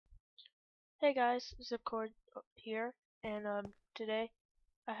Hey guys, Zipcord here, and today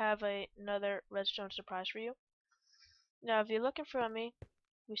I have another redstone surprise for you. Now, if you look in front of me,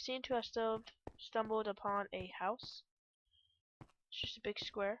 we seem to have stumbled upon a house. It's just a big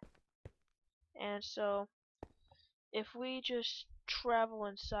square, and so if we just travel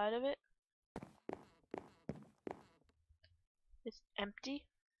inside of it, it's empty.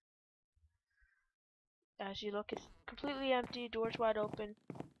 As you look, it's completely empty, doors wide open.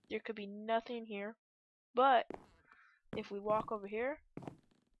 There could be nothing here, but if we walk over here,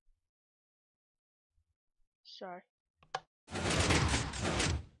 sorry,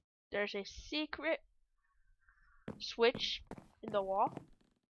 there's a secret switch in the wall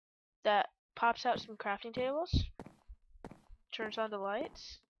that pops out some crafting tables, turns on the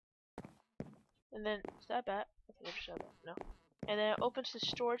lights, and then is that bad? I think I just saw that. No. And then it opens the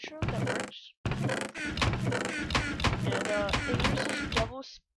storage room that works.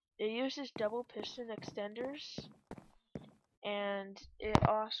 And it uses double piston extenders, and it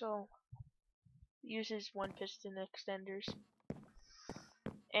also uses one piston extenders.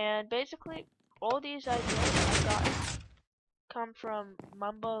 And basically, all these ideas I got come from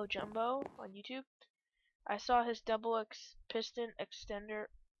Mumbo Jumbo on YouTube. I saw his piston extender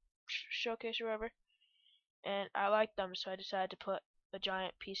showcase or whatever, and I liked them, so I decided to put a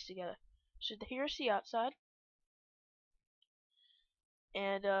giant piece together. So here's the outside,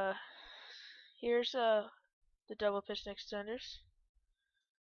 and here's the double piston extenders.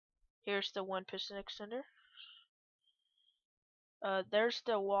 Here's the one piston extender. There's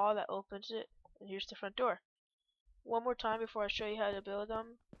the wall that opens it, and here's the front door. One more time before I show you how to build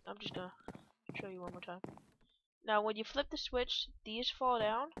them. I'm just gonna show you one more time. Now, when you flip the switch, these fall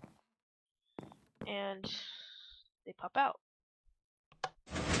down, and they pop out.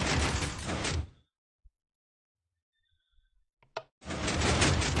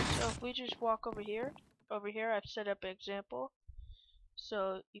 So if we just walk over here I've set up an example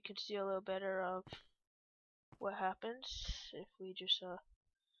so you can see a little better of what happens if we just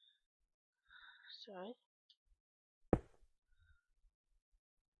sorry.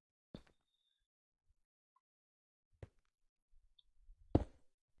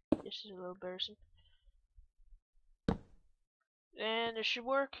 This is a little embarrassing. And it should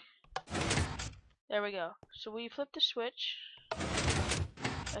work. There we go. So when you flip the switch,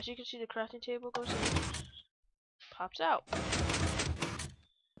 as you can see, the crafting table goes in, pops out.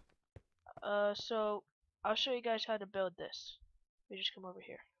 So I'll show you guys how to build this. We just come over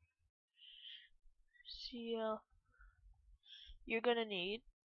here. See, you're gonna need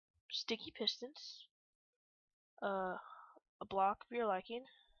sticky pistons, a block of your liking,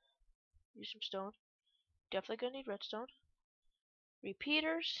 use some stone, definitely gonna need redstone,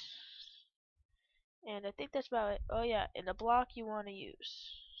 repeaters, and I think that's about it. Oh yeah, and the block you want to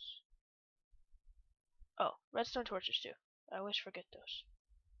use. Oh, redstone torches too. I always forget those.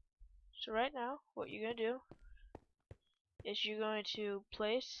 So right now, what you're gonna do is you're going to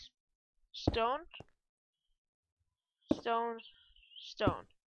place stone, stone, stone.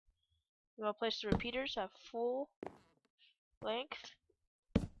 You want to place the repeaters at full length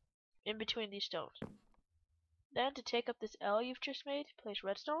in between these stones. Then to take up this L you've just made, place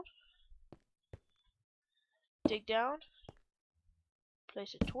redstone, dig down,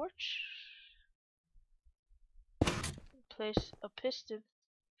 place a torch, place a piston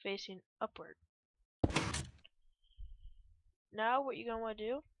facing upward. Now what you're going to want to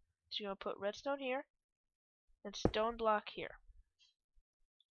do is you're going to put redstone here and stone block here.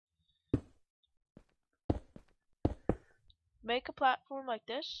 Make a platform like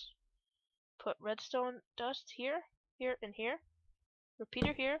this. Put redstone dust here, here, and here.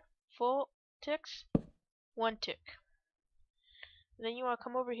 Repeater here, full ticks, one tick. And then you want to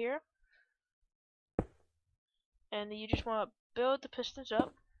come over here and you just want to build the pistons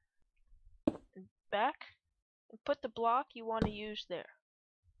up and back and put the block you want to use there.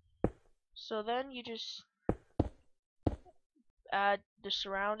 So then you just add the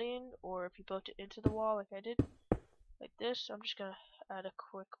surrounding, or if you built it into the wall like I did, like this. I'm just gonna add a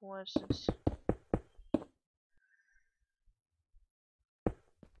quick one since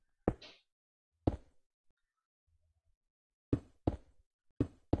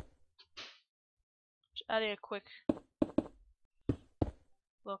just adding a quick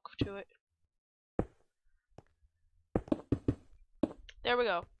look to it. There we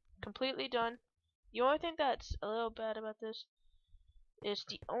go. Completely done. The only thing that's a little bad about this is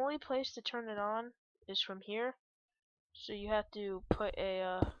the only place to turn it on is from here. So you have to put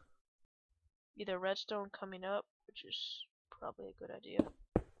a either redstone coming up, which is probably a good idea.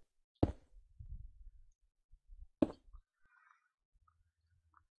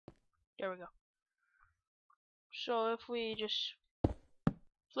 There we go. So if we just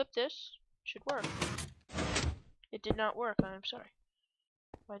flip this, it should work. It did not work, I'm sorry.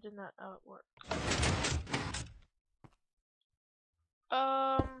 Why did not work?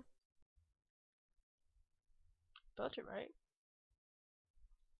 Built it right.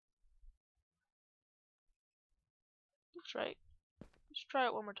 Looks right. Let's try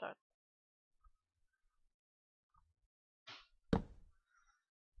it one more time.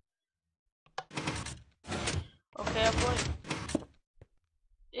 Okay, I'm going.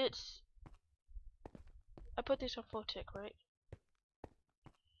 I put this on full tick, right?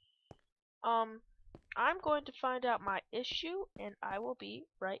 I'm going to find out my issue, and I will be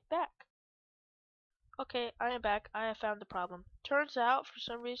right back. Okay, I am back. I have found the problem. Turns out, for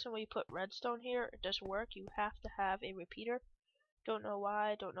some reason, when you put redstone here, it doesn't work. You have to have a repeater. Don't know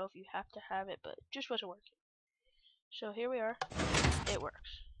why. Don't know if you have to have it, but it just wasn't working. So here we are. It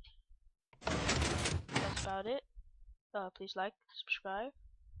works. That's about it. Please like, subscribe,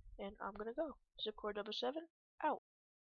 and I'm gonna go. Zipcore 7.